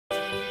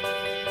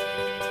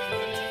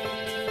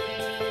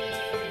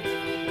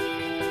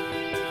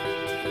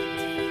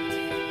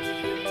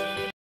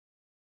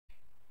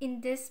In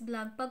this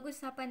vlog,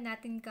 pag-usapan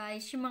natin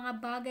guys yung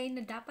mga bagay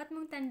na dapat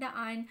mong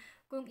tandaan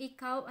kung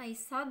ikaw ay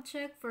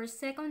subject for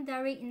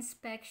secondary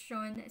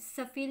inspection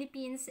sa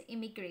Philippines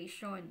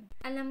Immigration.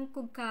 Alam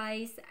ko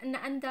guys na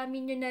ang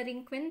dami nyo na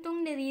rin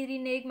kwentong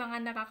naririnig,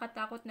 mga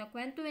nakakatakot na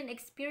kwento and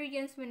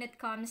experience when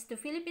it comes to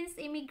Philippines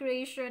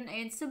Immigration,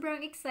 and sobrang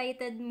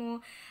excited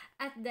mo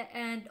at the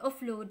end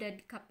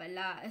offloaded ka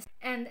pala.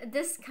 And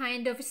this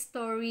kind of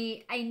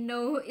story I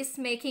know is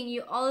making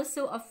you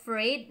also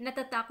afraid,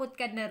 natatakot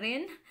ka na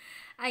rin.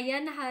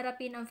 Ayan,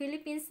 naharapin ang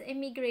Philippines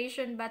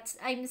Immigration, but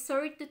I'm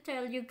sorry to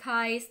tell you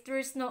guys,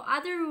 there's no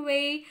other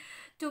way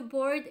to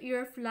board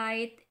your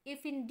flight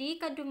if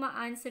hindi ka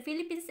dumaan sa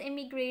Philippines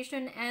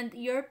Immigration and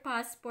your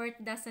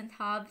passport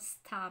doesn't have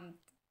stamp.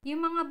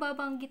 Yung mga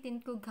babanggitin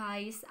ko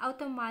guys,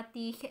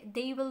 automatic,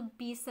 they will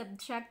be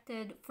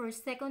subjected for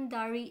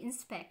secondary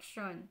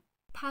inspection.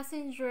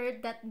 Passenger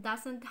that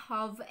doesn't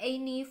have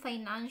any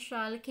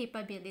financial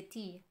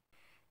capability,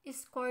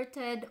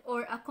 escorted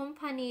or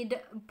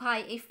accompanied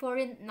by a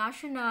foreign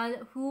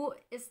national who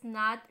is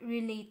not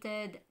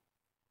related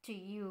to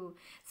you.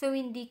 So,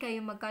 hindi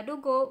kayo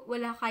magkadugo,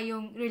 wala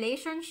kayong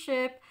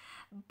relationship,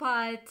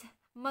 but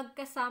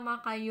magkasama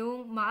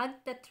kayong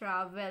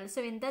magta-travel. So,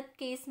 in that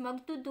case,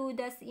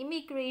 magdududa sa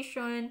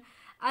immigration,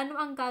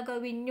 ano ang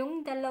gagawin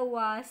yung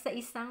dalawa sa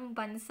isang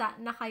bansa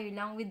na kayo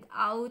lang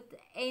without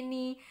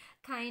any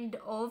kind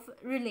of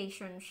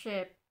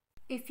relationship.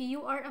 If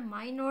you are a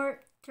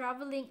minor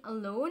traveling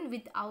alone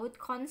without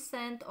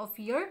consent of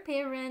your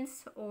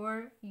parents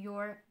or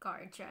your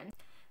guardian.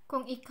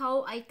 Kung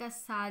ikaw ay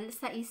kasal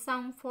sa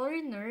isang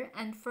foreigner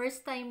and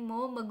first time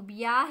mo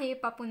magbiyahe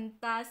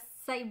papunta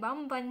sa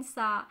ibang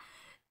bansa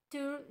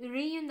to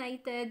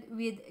reunited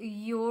with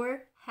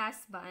your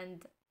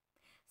husband.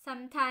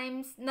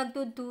 Sometimes,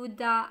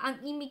 nagdududa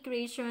ang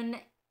immigration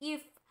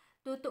if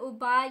totoo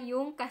ba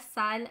yung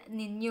kasal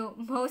ninyo.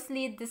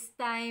 Mostly this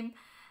time,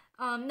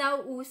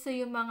 nauuso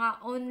yung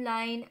mga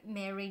online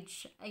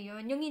marriage.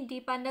 Ayun, yung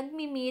hindi pa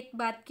nagmi-meet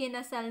but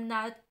kinasal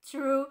na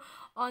through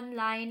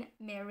online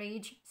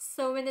marriage.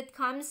 So, when it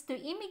comes to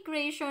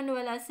immigration,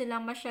 wala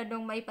silang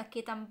masyadong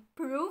maipakitang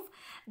proof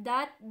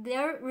that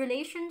their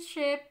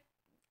relationship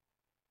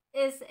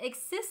is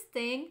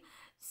existing,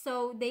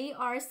 so they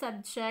are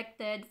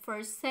subjected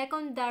for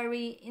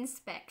secondary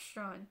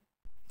inspection.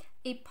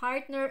 A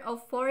partner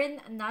of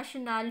foreign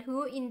national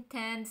who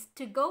intends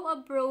to go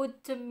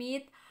abroad to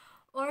meet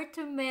or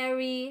to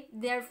marry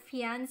their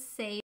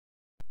fiancé.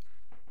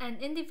 An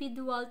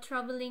individual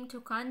traveling to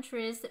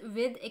countries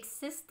with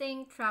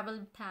existing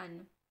travel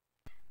plan.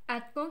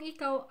 At kung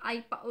ikaw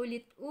ay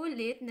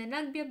paulit-ulit na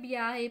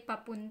nagbiyahe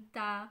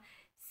papunta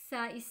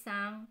sa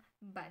isang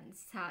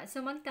bansa.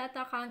 So,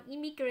 magtataka ang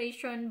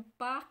immigration,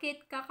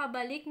 bakit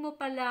kakabalik mo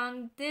pa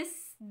lang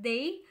this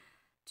day,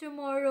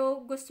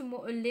 tomorrow gusto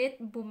mo ulit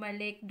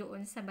bumalik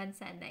doon sa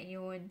bansa na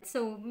yun.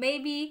 So,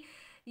 maybe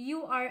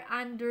you are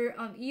under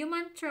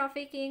human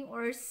trafficking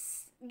or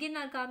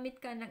ginagamit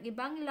ka ng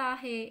ibang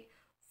lahi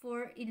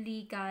for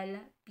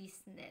illegal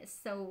business.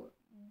 So,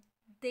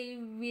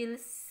 they will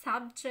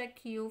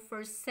subject you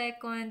for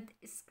second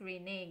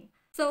screening.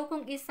 So,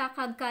 kung isa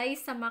ka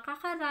guys sa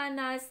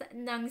makakaranas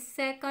ng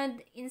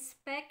second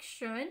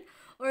inspection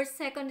or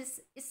second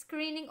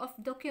screening of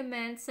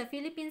documents sa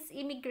Philippines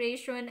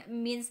Immigration,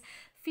 means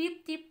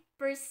 50%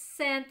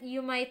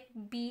 you might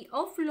be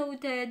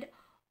offloaded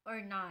or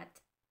not.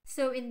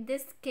 So, in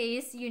this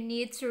case, you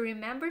need to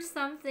remember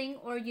something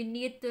or you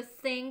need to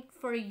think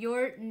for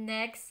your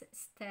next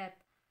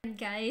step. And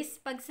guys,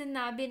 pag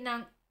sinabi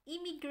ng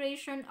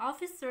immigration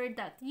officer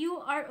that you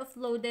are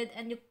offloaded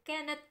and you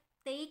cannot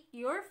take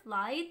your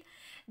flight,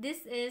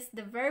 this is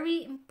the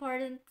very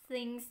important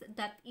things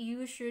that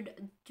you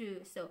should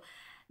do. So,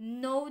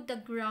 know the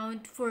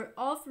ground for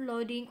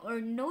offloading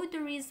or know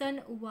the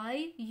reason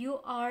why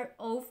you are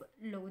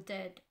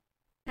offloaded.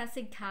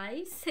 Kasi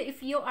guys,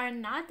 if you are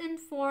not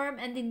informed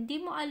and hindi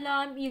mo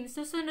alam yung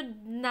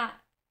susunod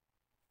na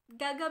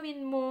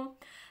gagawin mo,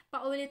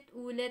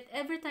 paulit-ulit,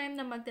 every time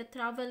na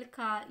magta-travel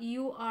ka,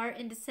 you are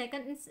in the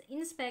second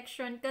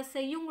inspection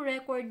kasi yung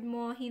record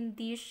mo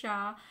hindi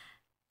siya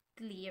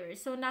clear.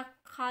 So,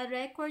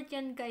 naka-record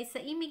yan guys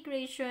sa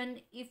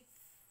immigration if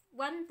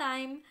one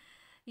time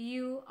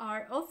you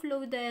are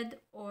offloaded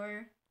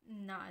or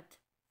not.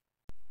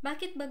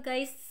 Bakit ba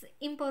guys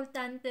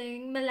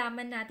importanteng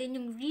malaman natin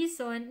yung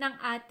reason ng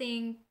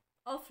ating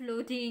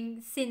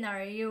offloading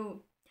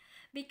scenario?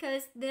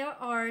 Because there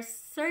are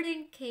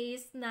certain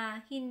case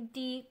na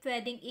hindi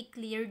pwedeng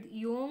i-clear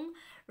yung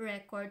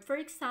record. For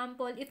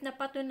example, if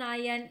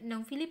napatunayan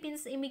ng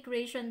Philippines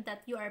Immigration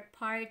that you are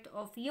part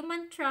of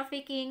human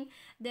trafficking,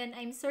 then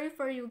I'm sorry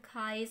for you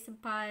guys,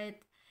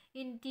 but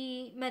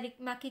hindi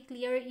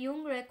makiklear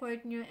yung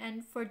record nyo,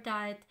 and for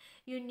that,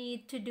 you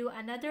need to do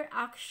another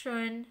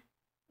action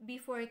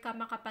before ka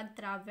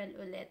makapag-travel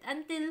ulit.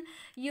 Until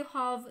you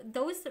have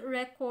those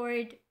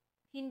record,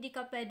 hindi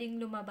ka pwedeng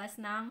lumabas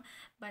ng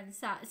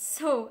bansa.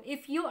 So,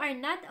 if you are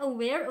not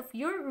aware of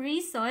your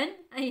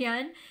reason,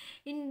 ayan,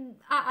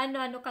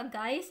 ano ka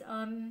guys,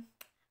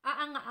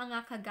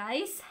 aanga-anga ka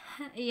guys.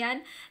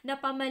 Ayan,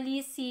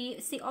 napamali si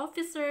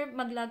officer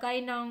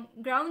maglagay ng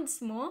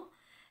grounds mo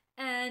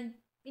and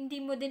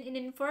hindi mo din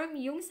in-inform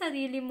yung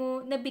sarili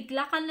mo na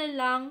bigla ka na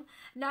lang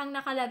na ang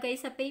nakalagay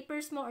sa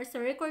papers mo or sa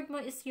record mo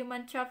is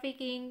human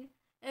trafficking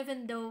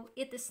even though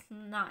it is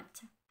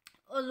not.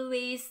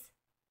 Always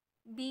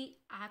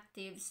be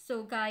active.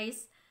 So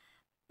guys,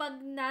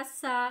 pag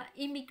nasa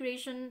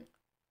immigration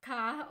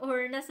ka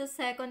or nasa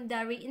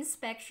secondary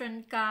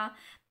inspection ka,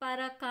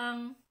 para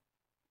kang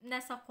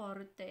nasa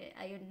korte.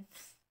 Ayun.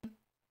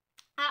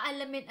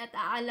 Aalamin at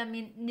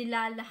aalamin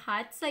nila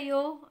lahat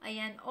sa'yo.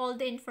 Ayan, all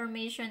the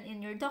information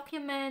in your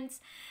documents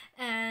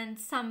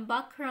and some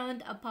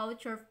background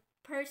about your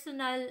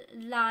personal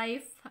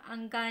life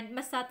hanggang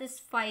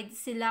masatisfied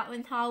sila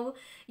on how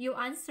you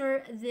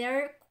answer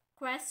their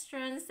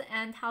questions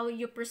and how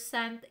you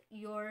present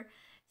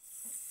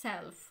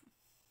yourself.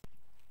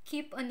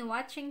 Keep on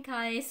watching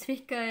guys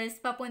because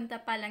papunta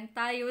pa lang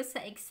tayo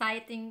sa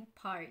exciting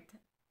part.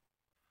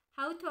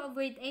 How to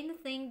avoid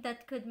anything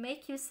that could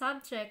make you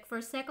subject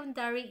for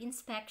secondary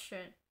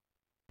inspection.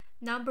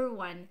 Number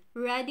 1,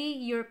 ready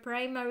your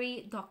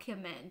primary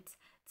document.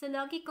 So,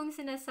 lagi kong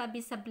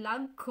sinasabi sa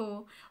blog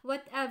ko,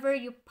 whatever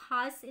you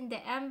pass in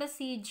the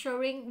embassy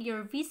during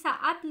your visa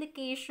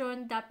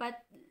application, dapat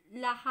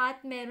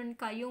lahat meron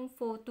kayong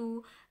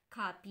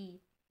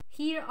photocopy.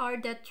 Here are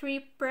the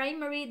 3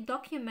 primary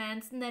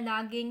documents na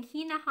laging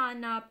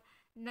hinahanap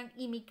ng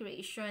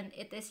immigration.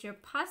 It is your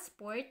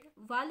passport,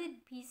 valid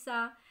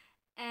visa,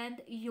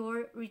 and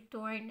your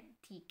return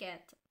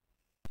ticket.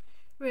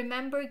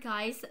 Remember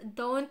guys,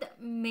 don't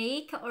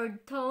make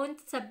or don't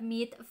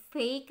submit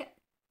fake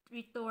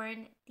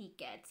return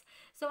tickets.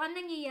 So,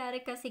 anong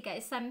nangyayari kasi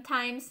guys,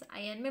 sometimes,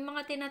 ayan, may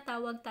mga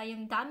tinatawag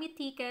tayong dummy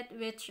ticket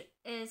which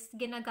is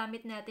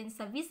ginagamit natin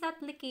sa visa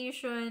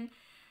application.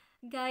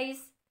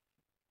 Guys,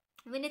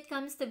 when it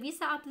comes to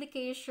visa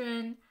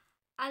application,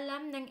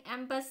 alam ng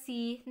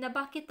embassy na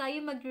bakit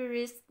tayo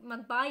mag-risk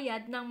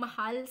magbayad ng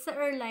mahal sa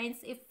airlines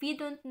if we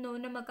don't know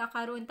na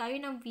magkakaroon tayo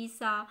ng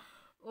visa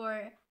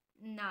or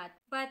not.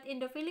 But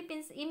in the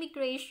Philippines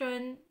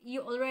immigration,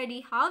 you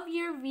already have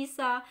your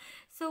visa,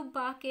 so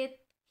bakit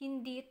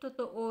hindi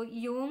totoo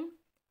yung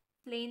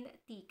plane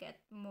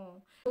ticket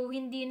mo? So,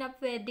 hindi na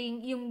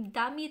pwedeng yung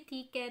dummy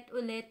ticket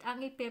ulit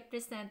ang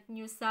ipepresent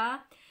nyo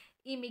sa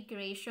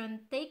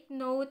immigration. Take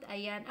note,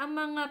 ayan, ang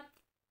mga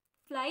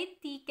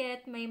flight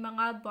ticket may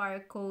mga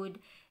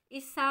barcode.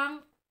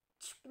 Isang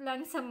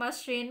lang sa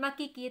machine,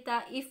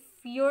 makikita if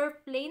your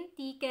plane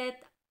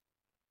ticket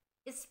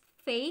is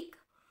fake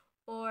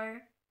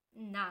or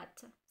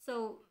not.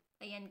 So,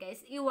 ayan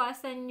guys,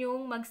 iwasan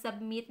yung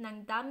mag-submit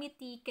ng dummy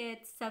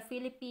ticket sa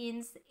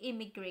Philippines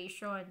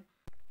immigration.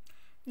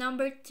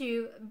 Number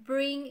 2,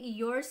 bring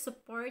your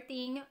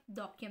supporting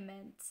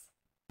documents.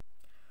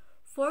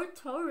 For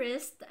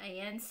tourists,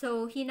 ayan,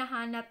 so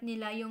hinahanap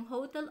nila yung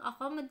hotel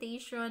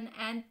accommodation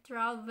and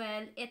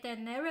travel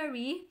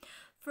itinerary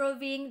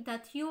proving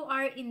that you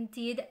are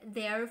indeed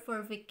there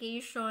for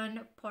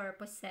vacation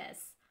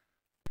purposes.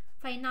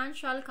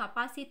 Financial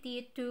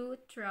capacity to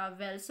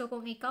travel. So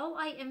kung ikaw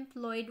ay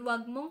employed,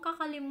 wag mong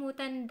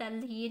kakalimutan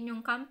dalhin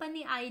yung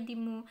company ID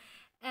mo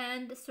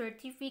and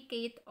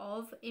certificate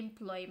of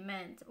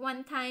employment.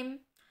 One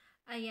time,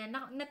 ayan,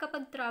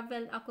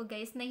 nakapag-travel ako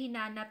guys na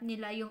hinanap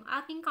nila yung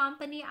aking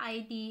company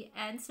ID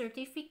and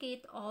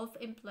certificate of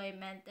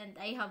employment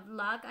and I have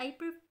luck. I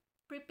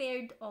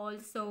prepared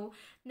also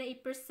na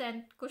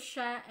i-present ko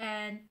siya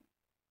and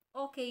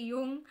okay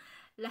yung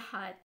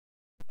lahat.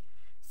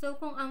 So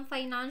kung ang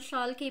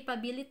financial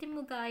capability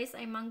mo guys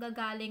ay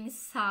manggagaling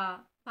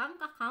sa bank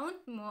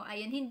account mo,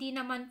 ayan, hindi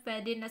naman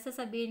pwede na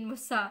sasabihin mo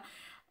sa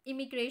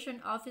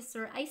immigration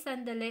officer, ay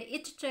sandali,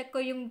 i-check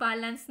ko yung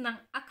balance ng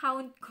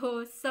account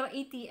ko sa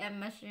ATM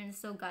machine.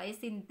 So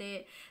guys,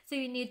 hindi. So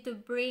you need to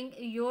bring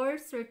your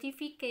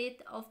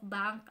certificate of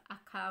bank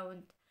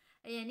account.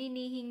 Ayan,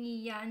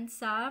 hinihingi yan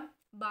sa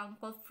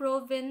bangko.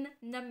 Proven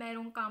na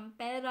meron kang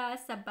pera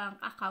sa bank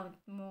account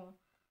mo.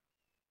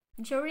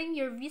 During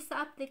your visa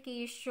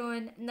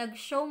application,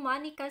 nag-show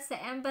money ka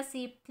sa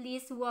embassy,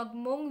 please wag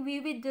mong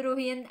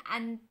withdrawin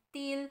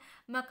until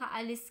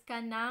makaalis ka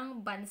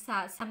ng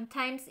bansa.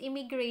 Sometimes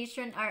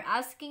immigration are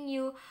asking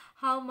you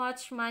how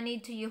much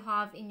money do you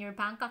have in your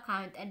bank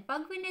account. And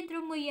pag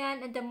withdraw mo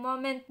yan, at the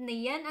moment na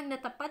yan ang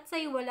natapat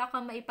sa'yo, wala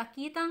kang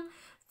maipakitang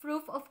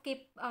proof of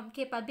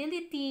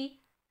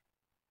capability,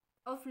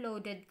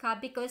 offloaded ka.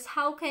 Because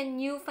how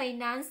can you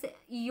finance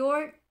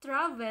your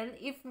travel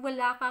if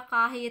wala ka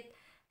kahit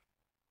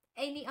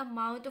any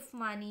amount of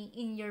money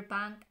in your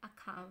bank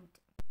account?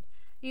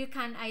 You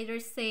can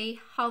either say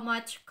how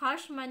much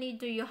cash money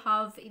do you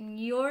have in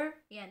your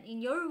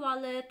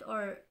wallet,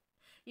 or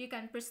you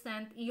can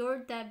present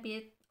your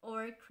debit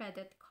or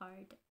credit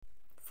card.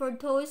 For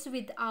those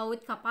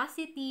without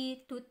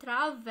capacity to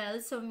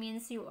travel, so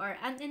means you are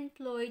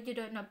unemployed, you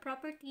don't have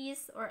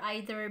properties or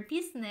either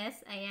business,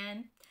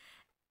 ayan.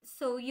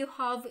 So you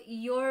have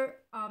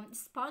your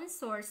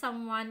sponsor,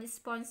 someone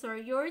sponsor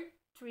your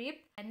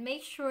trip, and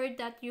make sure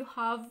that you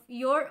have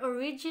your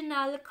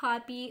original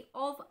copy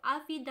of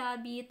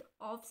affidavit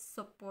of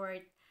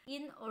support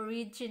in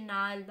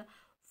original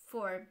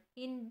form,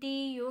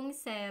 hindi yung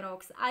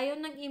Xerox. Ayaw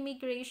ng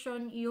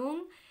immigration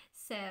yung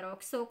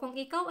Xerox. So, kung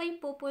ikaw ay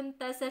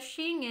pupunta sa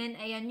Schengen,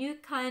 ayan, you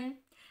can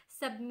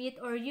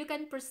submit or you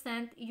can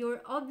present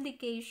your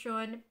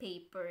obligation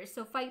paper.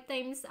 So, 5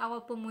 times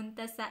ako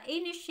pumunta sa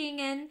any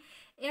Schengen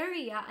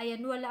area,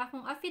 ayan, wala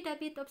akong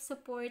affidavit of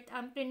support.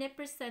 Ang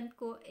pine-present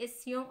ko is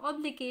yung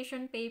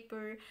obligation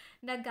paper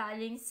na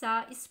galing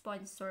sa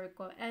sponsor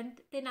ko.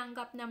 And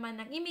tinanggap naman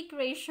ng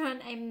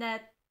immigration,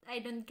 I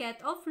don't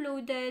get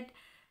offloaded.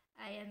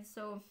 Ayan,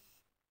 so,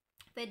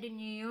 pwede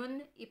nyo yun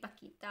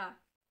ipakita.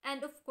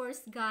 And of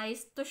course,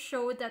 guys, to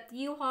show that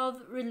you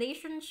have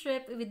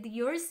relationship with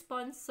your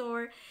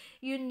sponsor,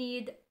 you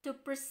need to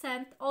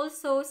present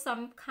also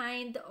some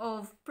kind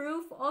of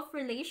proof of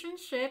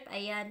relationship.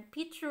 Ayan,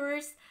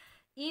 pictures,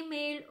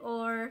 email,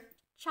 or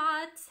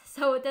chats.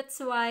 So, that's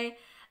why,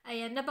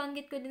 ayan,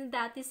 nabanggit ko din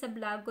dati sa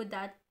vlog ko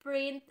that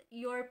print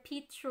your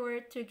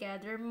picture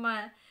together.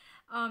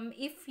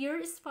 If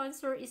your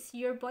sponsor is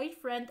your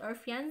boyfriend or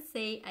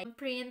fiancé,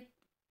 print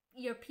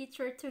your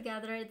picture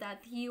together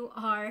that you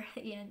are,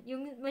 yan,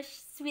 yung mas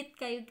sweet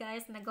kayo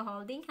guys,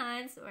 nag-holding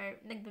hands or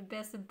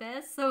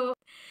nagbe-beso-beso.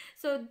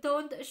 So,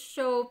 don't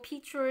show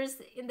pictures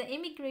in the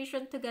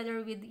immigration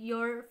together with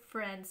your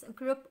friends, a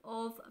group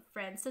of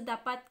friends. So,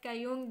 dapat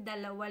kayong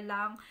dalawa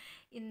lang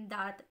in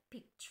that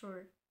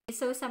picture.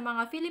 So, sa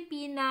mga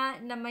Filipina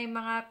na may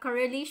mga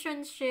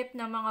ka-relationship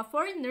na mga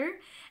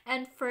foreigner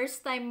and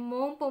first time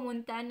mong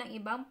pumunta ng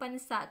ibang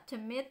bansa to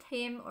meet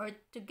him or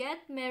to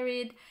get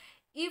married,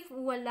 if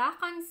wala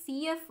kang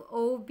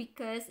CFO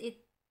because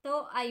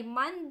ito ay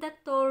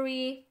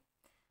mandatory,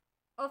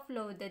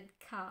 offloaded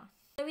ka.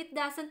 So it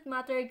doesn't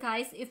matter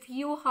guys if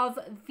you have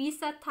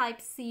visa type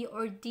C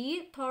or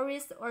D,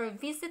 tourist or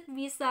visit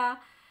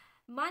visa,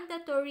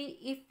 mandatory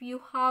if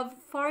you have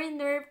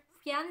foreigner,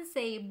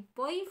 fiancé,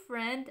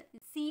 boyfriend,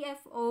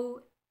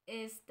 CFO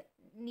is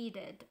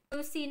needed.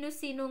 So,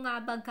 sino-sino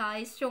nga ba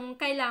guys yung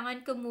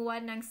kailangan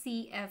kumuha ng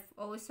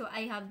CFO? So,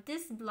 I have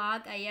this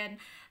vlog. Ayan,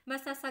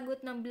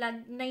 masasagot ng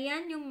vlog na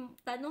yan yung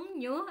tanong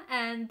nyo.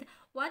 And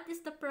what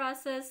is the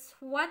process?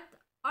 What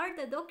are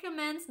the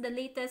documents, the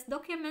latest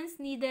documents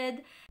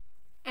needed?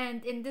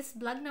 And in this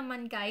vlog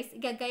naman guys,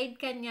 i-guide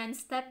ka niyan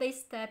step by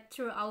step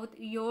throughout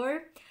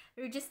your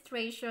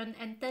registration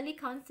and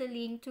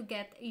telecounseling to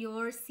get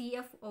your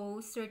CFO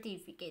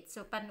certificate.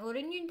 So,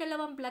 panoorin nyo yung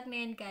dalawang vlog na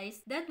yan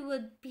guys. That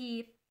would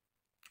be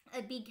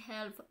a big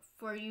help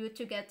for you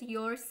to get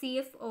your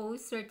CFO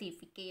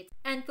certificate.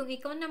 And kung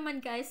ikaw naman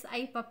guys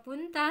ay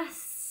papunta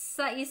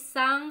sa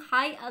isang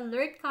high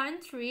alert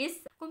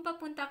countries, kung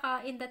papunta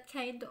ka in that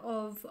kind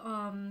of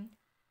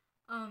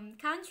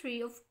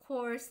country, of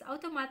course,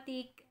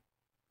 automatic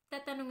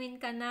tatanungin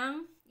ka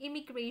ng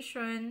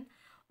immigration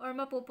or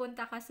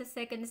mapupunta ka sa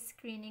second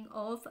screening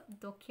of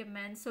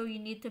documents. So, you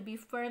need to be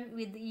firm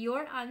with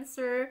your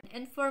answer.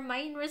 And for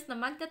minors na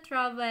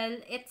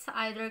magta-travel, it's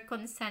either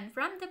consent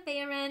from the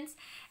parents,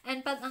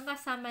 and pag ang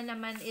kasama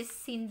naman is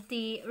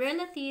hindi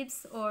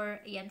relatives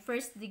or ayan,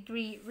 first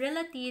degree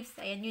relatives,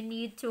 ayan, you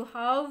need to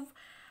have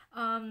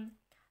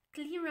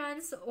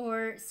clearance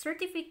or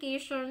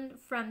certification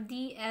from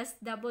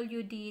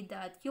DSWD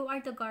that you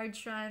are the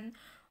guardian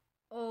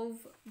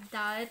of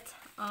that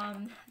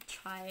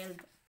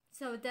child.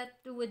 So, that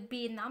would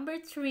be number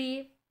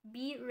 3,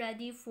 be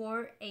ready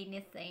for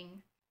anything.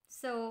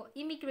 So,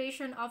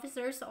 immigration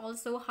officers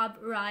also have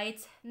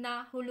rights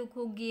na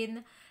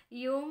hulughugin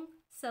yung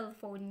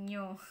cellphone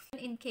nyo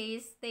in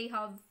case they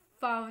have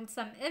found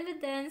some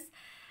evidence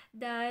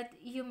that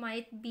you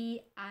might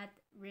be at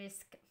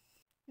risk.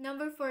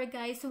 Number 4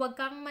 guys,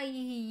 huwag kang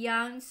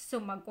mahihiyang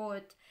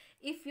sumagot.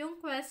 If yung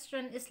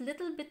question is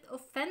little bit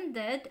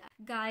offended,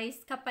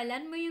 guys,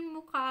 kapalan mo yung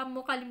mukha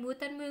mo,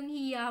 kalimutan mo yung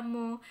hiya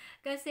mo.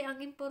 Kasi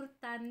ang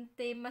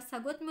importante,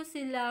 masagot mo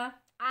sila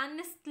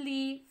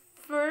honestly,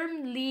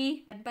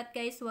 firmly. But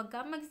guys, huwag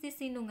kang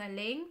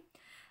magsisinungaling.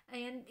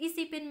 Ayan,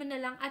 isipin mo na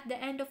lang at the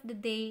end of the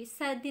day,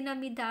 sa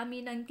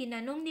dinami-dami ng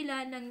tinanong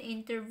nila, ng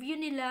interview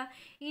nila,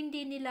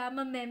 hindi nila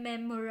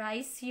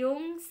ma-memorize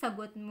yung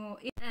sagot mo.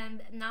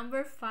 And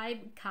number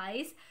 5,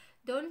 guys,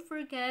 don't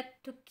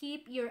forget to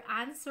keep your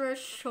answer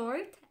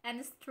short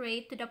and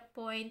straight to the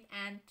point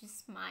and to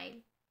smile.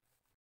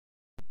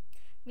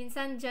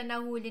 Minsan dyan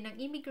nahuli ng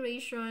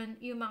immigration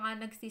yung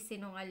mga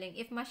nagsisinungaling.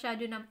 If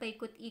masyado nang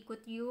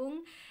paikot-ikot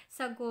yung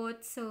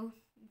sagot, so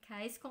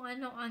guys, kung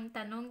ano ang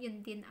tanong,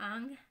 yun din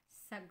ang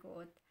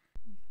sagot.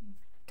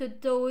 To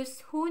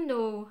those who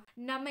know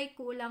na may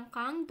kulang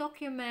kang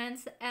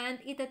documents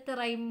and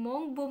itatry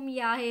mong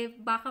bumiyahe,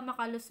 baka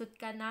makalusot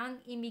ka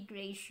ng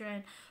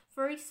immigration.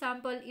 For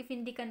example, if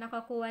hindi ka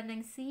nakakuha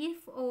ng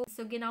CFO,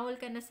 so ginawal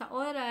ka na sa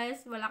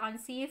oras, wala kang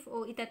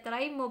CFO,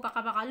 itatry mo,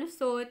 baka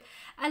makalusot,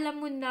 alam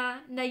mo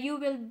na you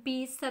will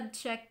be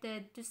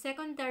subjected to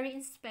secondary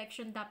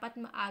inspection. Dapat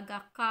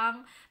maaga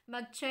kang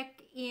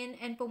mag-check-in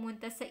and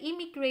pumunta sa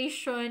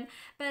immigration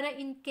para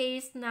in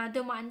case na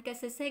dumaan ka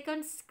sa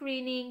second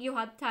screening, you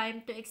have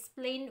time to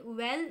explain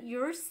well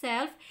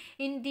yourself,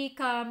 hindi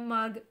ka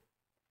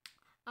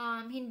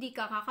hindi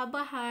ka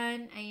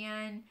kakabahan,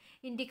 ayan,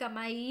 hindi ka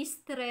may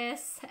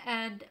stress,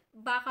 and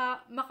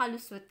baka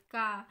makalusot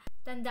ka.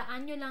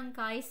 Tandaan nyo lang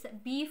guys,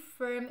 be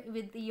firm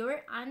with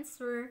your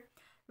answer,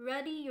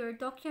 ready your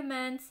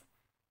documents,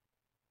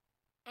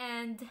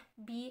 and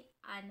be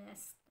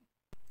honest.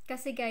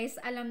 Kasi guys,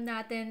 alam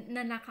natin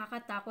na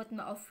nakakatakot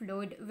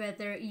ma-offload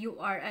whether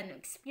you are an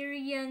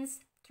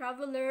experienced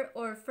traveler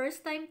or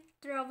first-time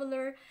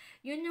traveler.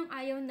 Yun yung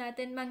ayaw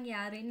natin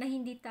mangyari, na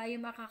hindi tayo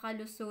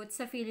makakalusot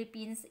sa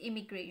Philippines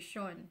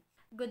immigration.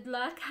 Good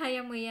luck,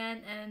 kaya mo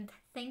yan, and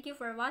thank you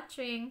for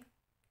watching!